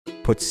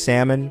put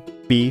salmon,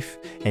 beef,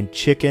 and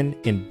chicken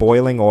in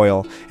boiling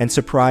oil and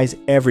surprise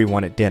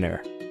everyone at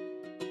dinner.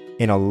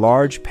 In a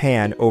large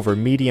pan over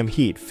medium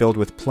heat filled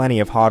with plenty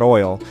of hot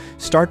oil,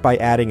 start by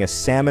adding a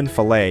salmon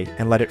fillet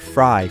and let it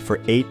fry for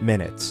 8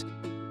 minutes.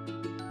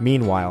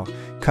 Meanwhile,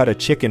 cut a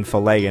chicken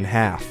fillet in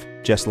half,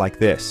 just like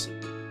this,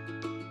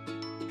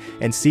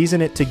 and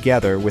season it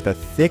together with a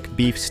thick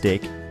beef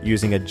steak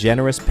using a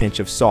generous pinch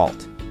of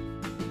salt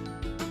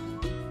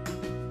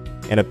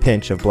and a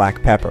pinch of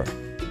black pepper.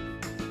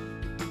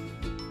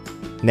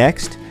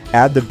 Next,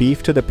 add the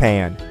beef to the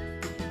pan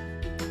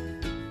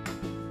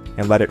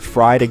and let it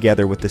fry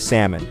together with the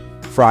salmon.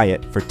 Fry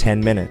it for 10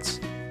 minutes.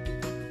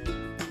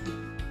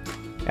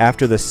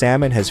 After the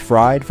salmon has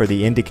fried for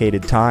the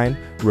indicated time,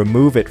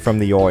 remove it from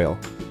the oil.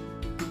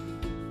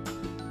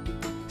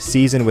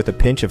 Season with a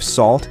pinch of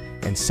salt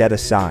and set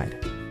aside.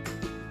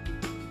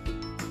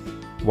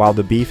 While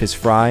the beef is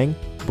frying,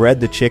 bread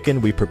the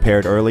chicken we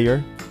prepared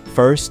earlier.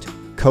 First,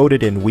 coat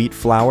it in wheat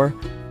flour.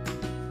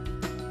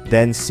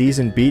 Then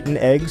season beaten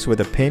eggs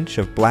with a pinch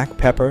of black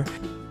pepper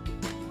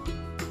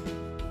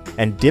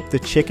and dip the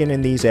chicken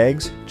in these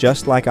eggs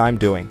just like I'm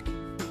doing.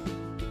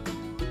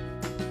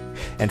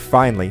 And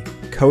finally,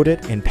 coat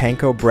it in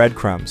panko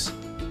breadcrumbs.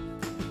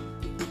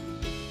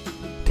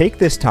 Take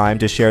this time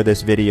to share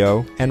this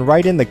video and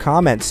write in the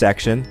comment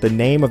section the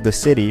name of the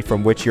city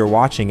from which you're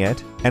watching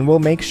it, and we'll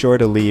make sure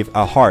to leave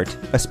a heart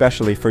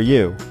especially for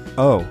you.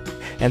 Oh,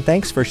 and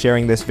thanks for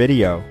sharing this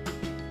video.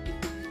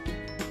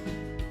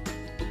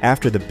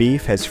 After the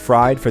beef has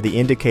fried for the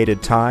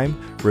indicated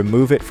time,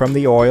 remove it from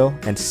the oil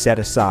and set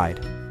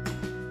aside.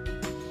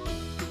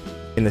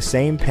 In the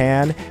same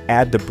pan,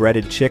 add the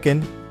breaded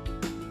chicken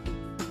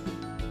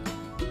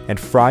and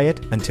fry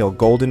it until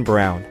golden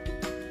brown.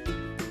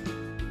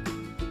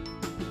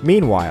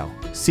 Meanwhile,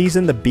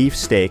 season the beef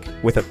steak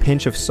with a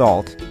pinch of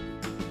salt.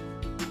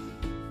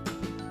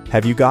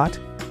 Have you got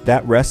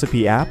That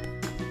Recipe app?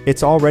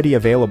 It's already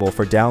available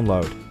for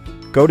download.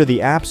 Go to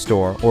the App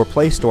Store or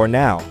Play Store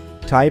now,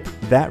 type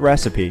That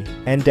Recipe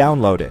and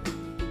download it.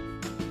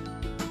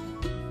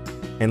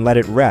 And let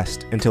it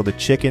rest until the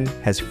chicken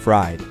has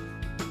fried.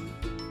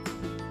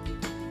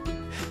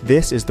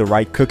 This is the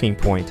right cooking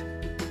point.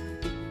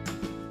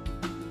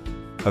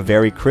 A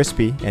very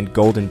crispy and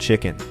golden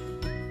chicken.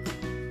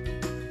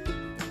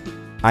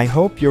 I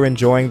hope you're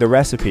enjoying the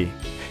recipe.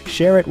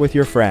 Share it with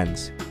your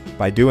friends.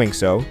 By doing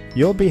so,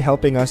 you'll be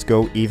helping us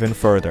go even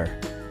further.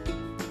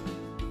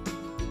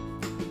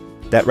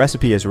 That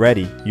recipe is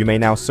ready. You may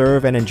now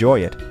serve and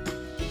enjoy it.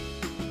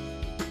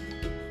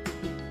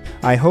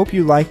 I hope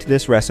you liked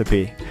this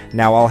recipe.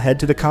 Now I'll head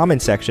to the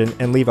comment section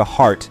and leave a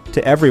heart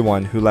to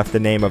everyone who left the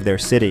name of their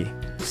city.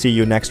 See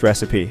you next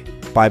recipe.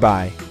 Bye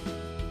bye.